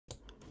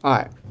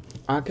Alright,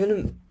 I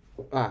couldn't.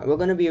 Alright, we're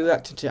gonna be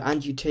reacting to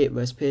Andrew Tate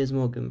vs Piers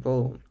Morgan,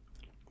 bro.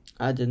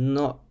 I did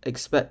not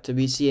expect to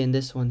be seeing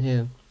this one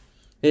here.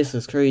 This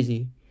is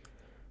crazy.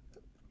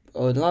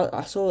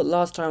 I saw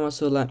last time I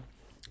saw like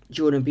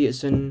Jordan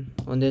Peterson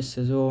on this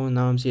as well.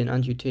 Now I'm seeing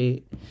Andrew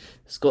Tate.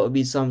 It's got to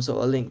be some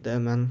sort of link there,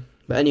 man.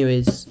 But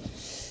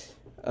anyways,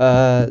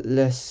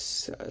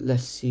 let's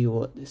see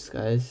what this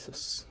guy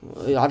is.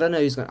 I don't know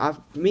who's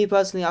gonna. Me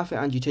personally, I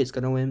think Andrew Tate's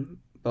gonna win.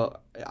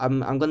 But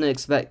I'm gonna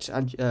expect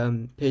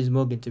Piers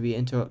Morgan to be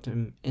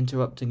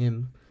interrupting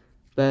him,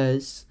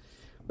 Bears.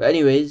 But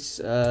anyways,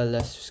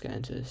 let's just get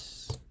into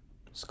this.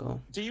 Let's go.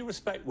 Do you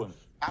respect women?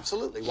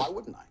 Absolutely. Why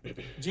wouldn't I?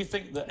 Do you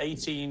think that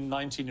 18,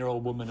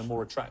 19-year-old women are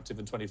more attractive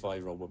than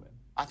 25-year-old women?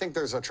 I think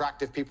there's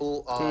attractive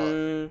people.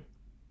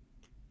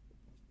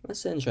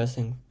 That's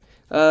interesting.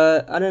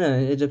 I don't know.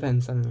 It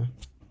depends. I don't know.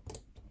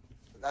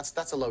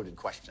 That's a loaded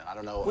question. I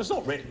don't know. Well, it's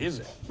not really, is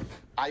it?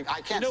 I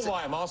can't. You know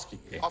why I'm asking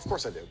you? Of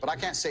course I do, but I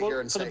can't sit here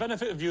and for say. the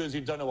benefit of viewers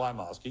who don't know why I'm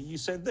asking, you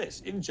said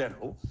this. In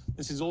general,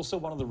 this is also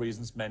one of the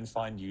reasons men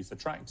find youth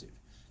attractive.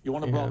 You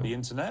want to block the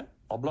internet?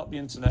 I'll block the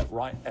internet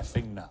right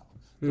effing now.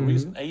 The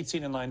reason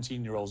 18 and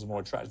 19-year-olds are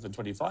more attractive than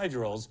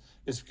 25-year-olds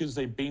is because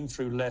they've been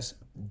through less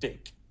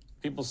dick.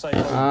 People say, oh,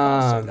 you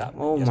can't say that.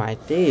 Oh yes. My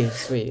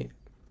days, wait.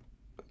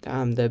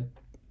 Damn,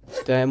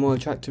 they're more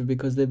attractive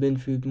because they've been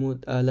through more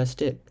less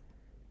dick.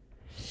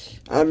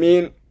 I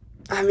mean,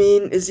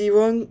 is he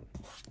wrong?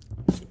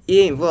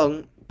 He ain't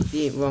wrong.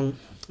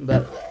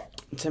 But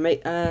to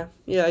make, yeah,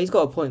 he's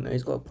got a point though.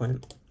 He's got a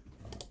point.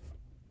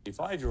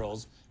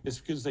 25-year-olds is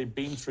because they've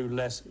been through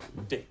less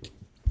dick.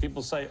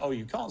 People say, oh,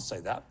 you can't say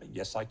that, but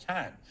yes, I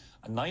can.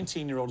 A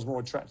 19-year-old is more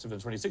attractive than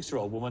a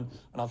 26-year-old woman,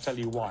 and I'll tell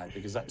you why.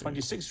 Because that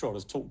 26-year-old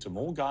has talked to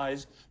more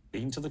guys,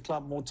 been to the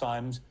club more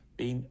times,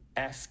 been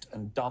effed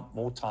and dumped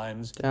more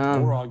times,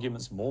 more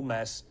arguments, more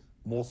mess,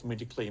 more for me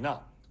to clean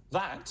up.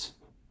 That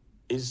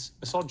is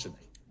misogyny.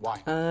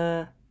 Why?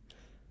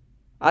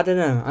 I don't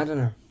know. I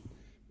don't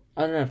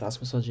know if that's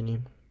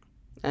misogyny.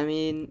 I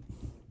mean,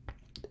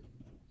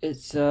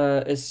 it's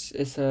a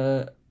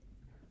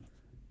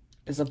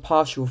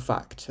partial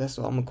fact. That's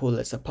what I'm gonna call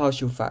it. It's a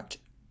partial fact.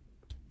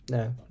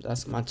 No,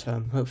 that's my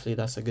term. Hopefully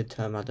that's a good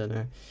term. I don't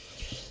know.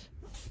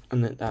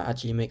 And that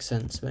actually makes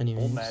sense. But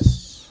anyway. More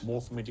mess,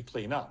 more for me to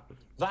clean up.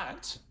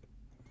 That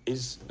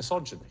is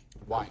misogyny.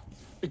 Why?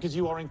 Because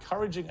you are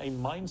encouraging a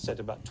mindset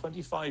about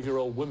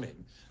 25-year-old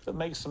women that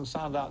makes them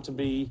sound out to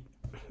be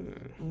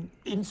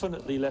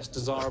infinitely less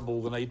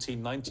desirable than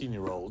 18,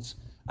 19-year-olds,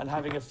 and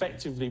having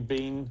effectively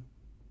been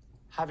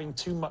having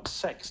too much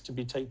sex to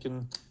be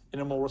taken in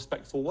a more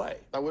respectful way.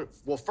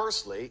 Well,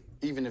 firstly,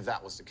 even if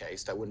that was the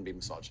case, that wouldn't be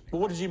misogyny. But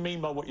what did you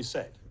mean by what you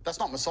said? That's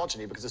not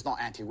misogyny because it's not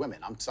anti-women.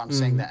 I'm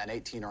saying that an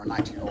 18 or a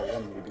 19-year-old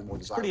woman would be more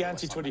desirable. Pretty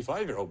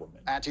anti-25-year-old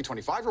women.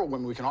 Anti-25-year-old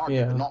women we can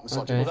argue, but not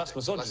misogyny. Okay. Well, that's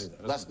misogyny.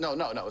 No,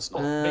 it's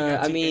not.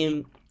 I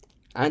mean,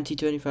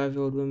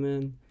 anti-25-year-old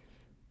women.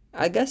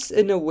 I guess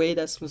in a way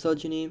that's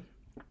misogyny.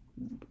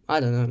 I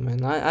don't know,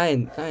 man. I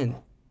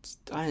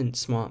ain't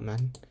smart,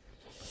 man.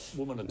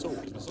 Woman at all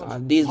is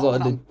misogyny.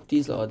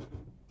 These lot are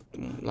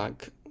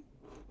like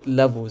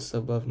levels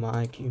above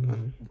my IQ,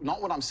 man.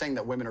 Not when I'm saying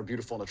that women are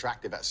beautiful and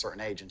attractive at a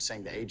certain age and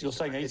saying the age. You're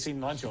saying 18,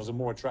 19-years are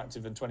more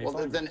attractive than 25.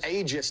 Well, then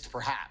ageist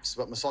perhaps,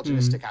 but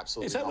misogynistic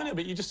absolutely. Is that not.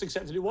 but you just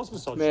accepted it was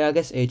misogyny. Yeah, I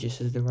guess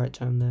ageist is the right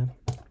term there.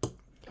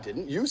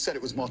 Didn't you said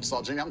it was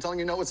misogyny? I'm telling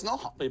you, no, it's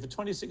not. If a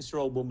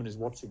 26-year-old woman is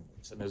watching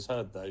this and has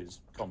heard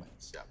those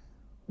comments,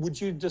 would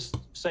you just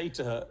say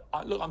to her,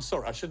 look, I'm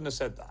sorry, I shouldn't have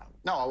said that?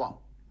 No, I won't.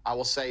 I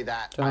will say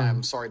that I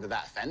am sorry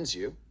that offends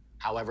you.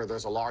 However,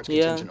 there's a large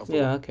contingent of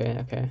women.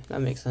 Okay, that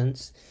makes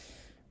sense.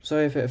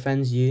 Sorry if it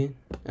offends you,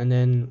 and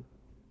then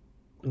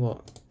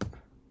what?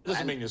 It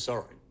doesn't mean you're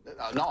sorry.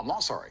 No, I'm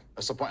not sorry.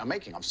 That's the point I'm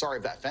making. I'm sorry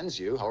if that offends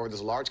you. However,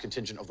 there's a large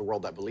contingent of the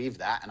world that believe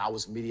that, and I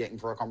was mediating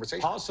for a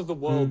conversation. Parts of the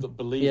world that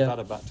believe that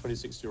about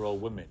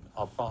 26-year-old women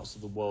are parts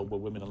of the world where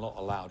women are not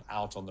allowed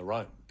out on their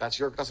own. That's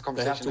a conversation.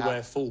 They have to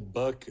wear full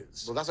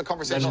burqas. Well, that's a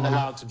conversation. They're not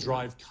allowed to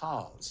drive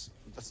cars.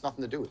 That's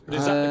nothing to do with it. But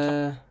is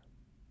that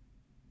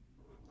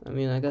I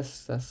mean, I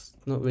guess that's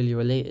not really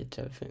related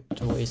to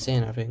what you're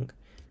saying, I think.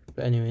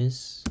 But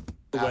anyways.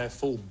 To wear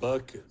full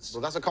burqas.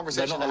 Well, that's a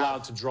conversation. They're not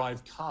allowed to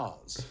drive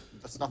cars.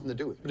 That's nothing to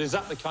do with it. But is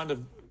that the kind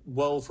of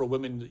world for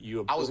women that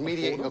you? I was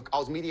mediating a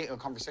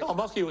conversation. No, I'm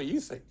asking you what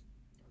you think.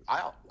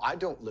 I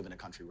don't live in a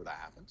country where that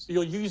happens. So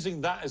you're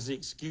using that as the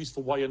excuse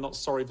for why you're not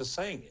sorry for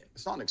saying it.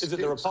 It's not an excuse. Is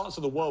that there are parts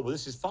of the world where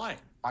this is fine?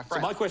 My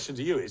friend. So my question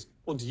to you is,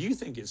 well, do you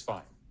think it's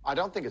fine? I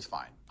don't think it's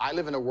fine. I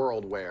live in a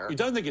world where you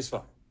don't think it's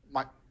fine.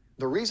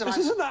 The reason this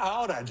isn't that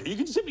hard, Andrew. You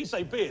can simply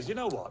say, Piers, you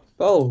know what?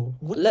 Oh,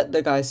 let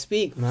the guy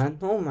speak, man.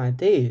 Oh my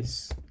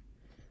days.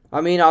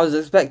 I mean, I was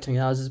expecting.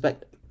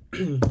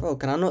 Bro,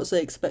 can I not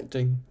say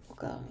expecting?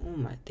 God, oh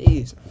my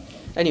days.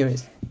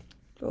 Anyways,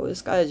 bro,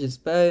 this guy is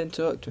just bare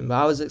interrupting, but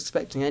I was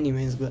expecting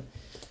anyways. But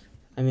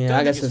I mean,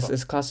 I guess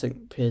it's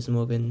classic Piers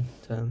Morgan.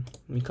 So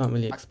you can't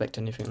really expect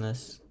anything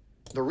less.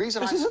 The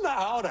reason isn't that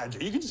hard,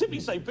 Andrew. You can simply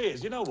say,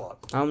 Piers, you know what?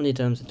 How many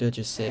times did I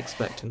just say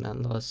expecting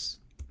that last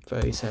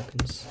 30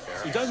 seconds.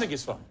 You don't think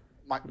it's fun?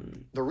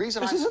 The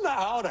reason This isn't that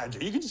hard,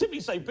 Andrew. You can simply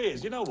say,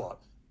 Piers, you know what?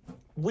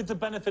 With the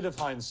benefit of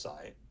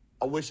hindsight,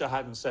 I wish I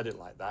hadn't said it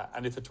like that.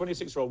 And if a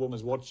 26-year-old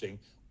woman's watching,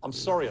 I'm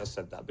sorry I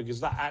said that, because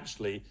that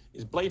actually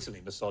is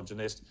blatantly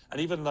misogynist.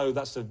 And even though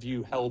that's a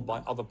view held by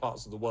other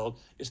parts of the world,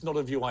 it's not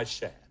a view I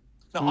share.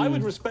 Now, I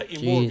would respect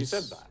you more if you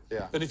said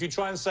that than if you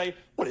try and say,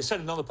 well, it's said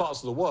in other parts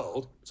of the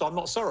world, so I'm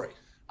not sorry.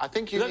 I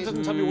think you That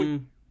doesn't tell me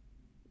what...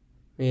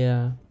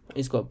 Yeah,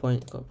 he's got a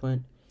point, got a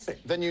point.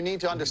 Then you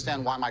need to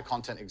understand why my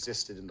content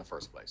existed in the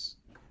first place.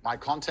 My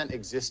content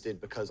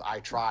existed because I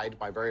tried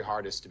my very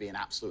hardest to be an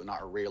absolute and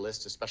utter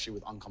realist, especially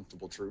with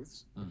uncomfortable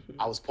truths.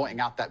 I was pointing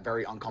out that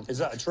very uncomfortable... Is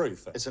that a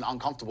truth? It's an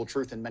uncomfortable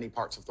truth in many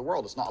parts of the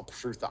world. It's not a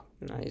truth that...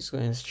 No,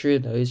 it's true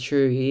though. It's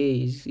true.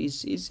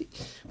 He's.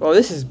 Bro,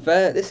 this is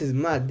bad. This is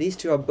mad. These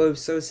two are both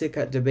so sick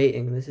at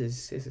debating. This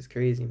is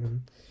crazy,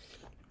 man.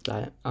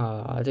 Like,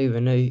 I don't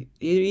even know. Who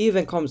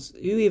even comes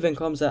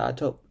out at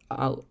top?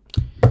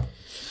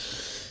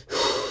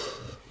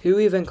 Who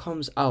even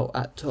comes out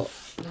at top?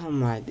 Oh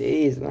my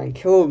days, man.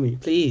 Kill me,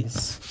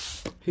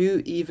 please.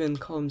 Who even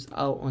comes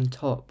out on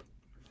top?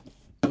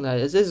 Like,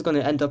 this is going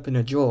to end up in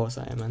a draw or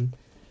something, man.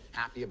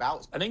 Happy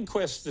about. An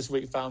inquest this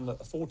week found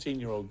that a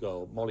 14-year-old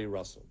girl, Molly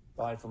Russell,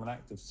 died from an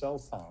act of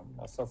self-harm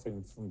while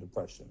suffering from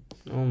depression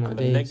Oh my and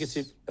the days.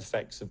 negative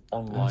effects of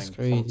online That's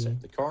crazy.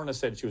 content. The coroner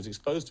said she was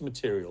exposed to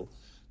material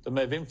that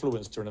may have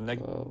influenced her in a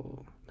negative...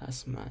 Oh,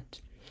 that's mad.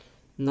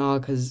 No,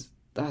 because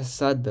that's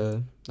sad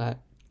though. Like,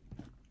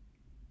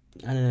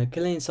 I don't know,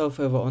 killing yourself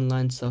over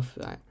online stuff,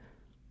 like,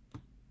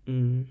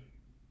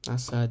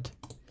 that's sad.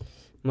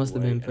 Must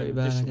have been pretty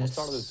bad, I guess.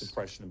 Started as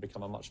depression and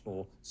become a much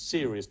more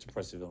serious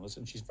depressive illness,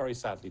 and she very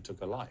sadly took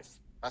her life.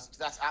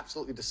 That's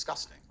absolutely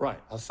disgusting. Right.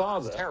 Her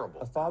father... It's terrible.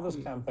 Her father's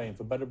campaign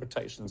for better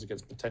protections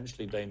against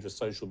potentially dangerous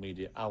social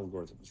media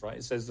algorithms, right?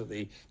 It says that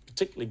the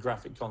particularly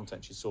graphic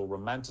content she saw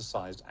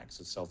romanticized acts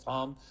of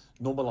self-harm,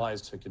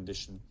 normalized her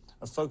condition,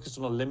 and focused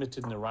on a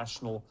limited and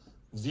irrational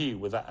view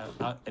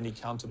without any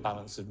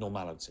counterbalance of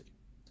normality.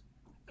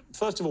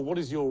 First of all, what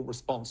is your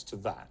response to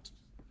that?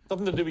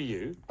 Nothing to do with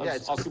you. Yeah,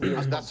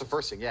 that's the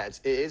first thing. Yeah,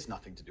 it is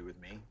nothing to do with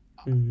me.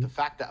 The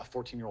fact that a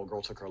 14-year-old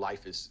girl took her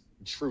life is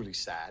truly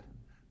sad.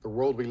 The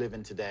world we live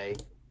in today.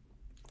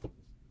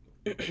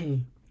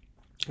 Am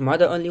I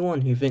the only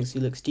one who thinks he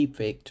looks deep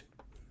faked?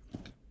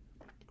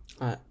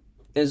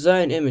 In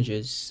certain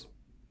images,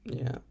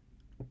 yeah.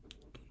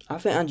 I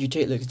think Andrew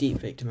Tate looks deep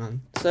faked,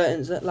 man.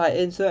 In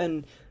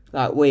certain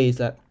ways,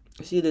 like,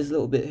 see this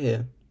little bit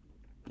here,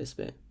 this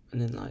bit,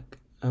 and then like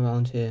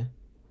around here.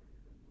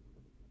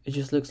 It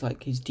just looks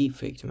like he's deep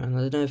faked, man. I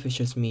don't know if it's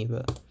just me,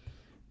 but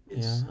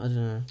yeah, I don't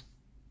know.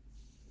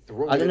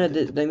 I don't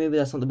know, maybe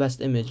that's not the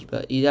best image,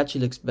 but he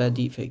actually looks bare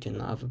deep faked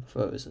in other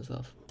photos and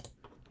stuff.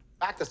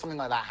 The fact that something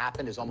like that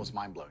happened is almost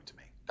mind-blowing to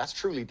me. That's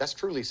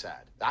truly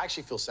sad. I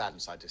actually feel sad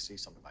inside to see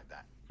something like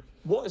that.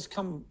 What has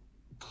come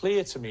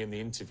clear to me in the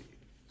interview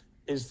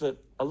is that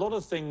a lot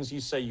of things you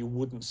say you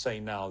wouldn't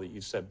say now that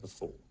you've said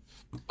before.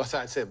 But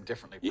I'd say them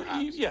differently,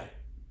 perhaps. Yeah,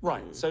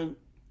 right. So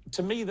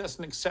to me, that's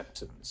an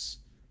acceptance.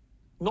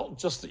 Not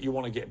just that you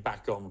want to get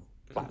back on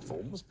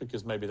platforms,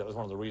 because maybe that was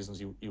one of the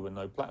reasons you were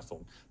no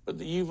platform, but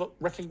that you've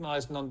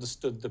recognized and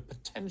understood the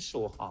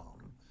potential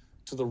harm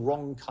to the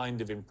wrong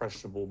kind of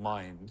impressionable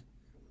mind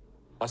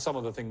by some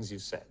of the things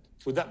you've said.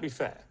 Would that be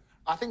fair?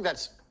 I think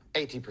that's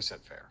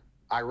 80% fair.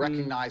 I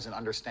recognize and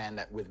understand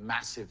that with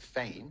massive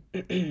fame,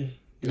 you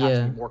have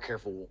to be more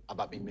careful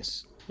about being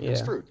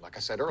misconstrued. Like I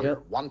said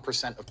earlier,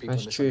 1% of people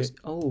misunderstand.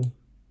 Oh.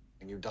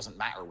 You doesn't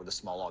matter with a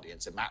small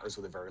audience. It matters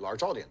with a very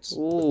large audience.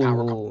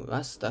 Oh,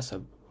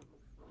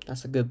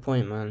 that's a good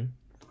point, man.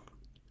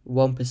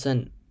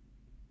 1%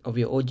 of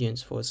your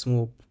audience for a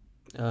small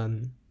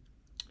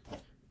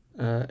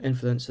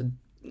influencer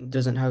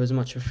doesn't have as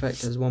much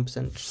effect as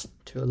 1%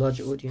 to a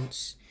larger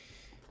audience.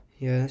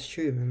 Yeah, that's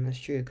true, man. That's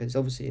true, because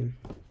obviously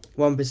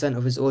 1%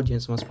 of his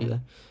audience must be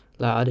like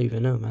I don't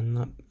even know, man,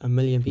 like 1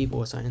 million people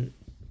or something.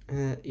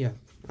 Yeah,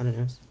 I don't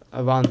know,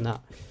 around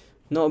that.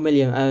 Not 1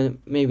 million.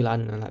 Maybe I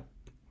don't know, like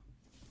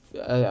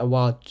a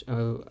wild.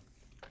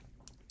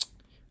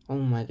 Oh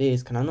my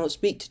days, can I not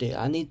speak today?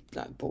 I need,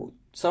 like, bro,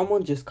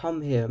 someone just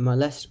come here,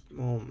 molest.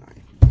 Oh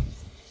my.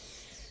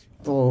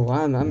 Bro,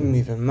 I'm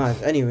even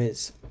mad.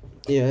 Anyways,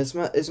 yeah, it's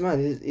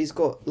mad. He's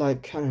got,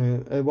 like, I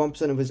don't know,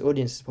 1% of his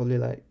audience is probably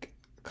like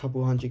a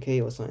couple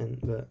 100K or something,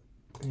 but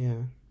yeah.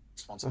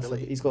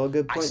 Responsibility. He's got a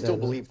good point. I still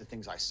believe the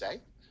things I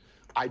say.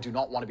 I do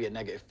not want to be a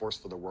negative force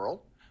for the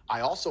world. I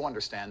also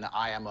understand that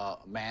I am a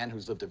man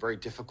who's lived a very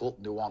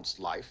difficult, nuanced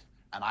life,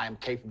 and I am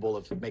capable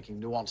of making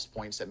nuanced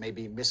points that may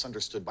be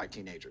misunderstood by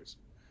teenagers.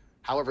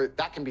 However,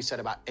 that can be said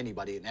about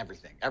anybody and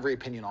everything. Every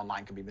opinion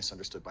online can be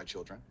misunderstood by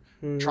children.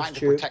 Trying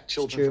to protect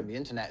children from the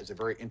internet is a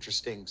very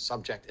interesting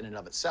subject in and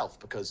of itself,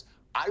 because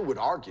I would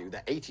argue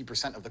that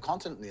 80% of the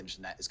content on the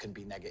internet can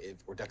be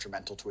negative or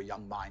detrimental to a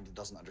young mind that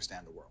doesn't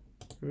understand the world.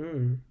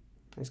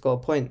 He's got a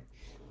point.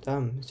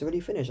 Damn, it's already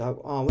finished. I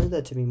wanted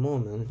there to be more,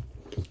 man.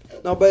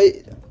 No, but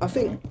I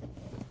think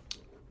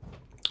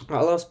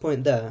that last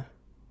point there,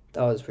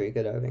 that was pretty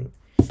good, I think.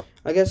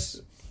 I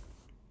guess,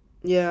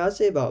 yeah, I'd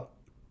say about,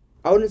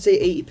 I wouldn't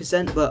say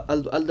 80%, but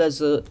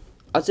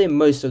I'd say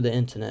most of the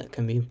internet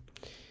can be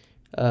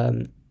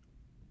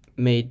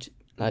made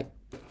like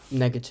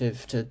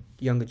negative to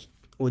younger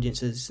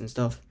audiences and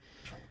stuff.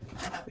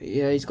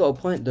 Yeah, he's got a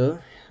point though,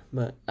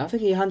 but I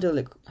think he handled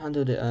it kind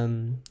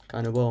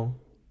of well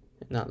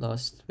in that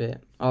last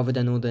bit, other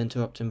than all the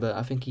interrupting. But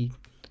I think he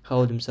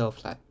held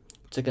himself like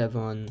together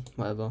and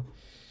whatever.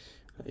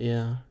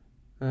 Yeah.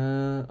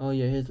 Oh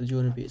yeah, here's the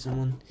Jordan Peterson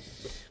one.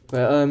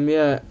 But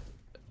yeah,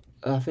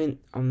 I think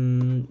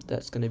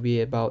that's gonna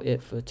be about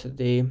it for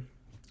today.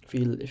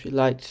 If you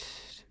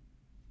liked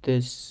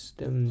this,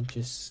 then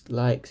just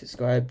like,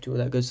 subscribe, do all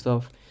that good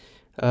stuff.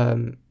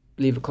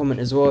 Leave a comment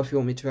as well if you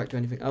want me to react to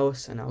anything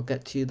else, and I'll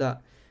get to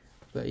that.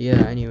 But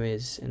yeah,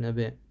 anyways, in a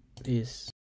bit. Peace.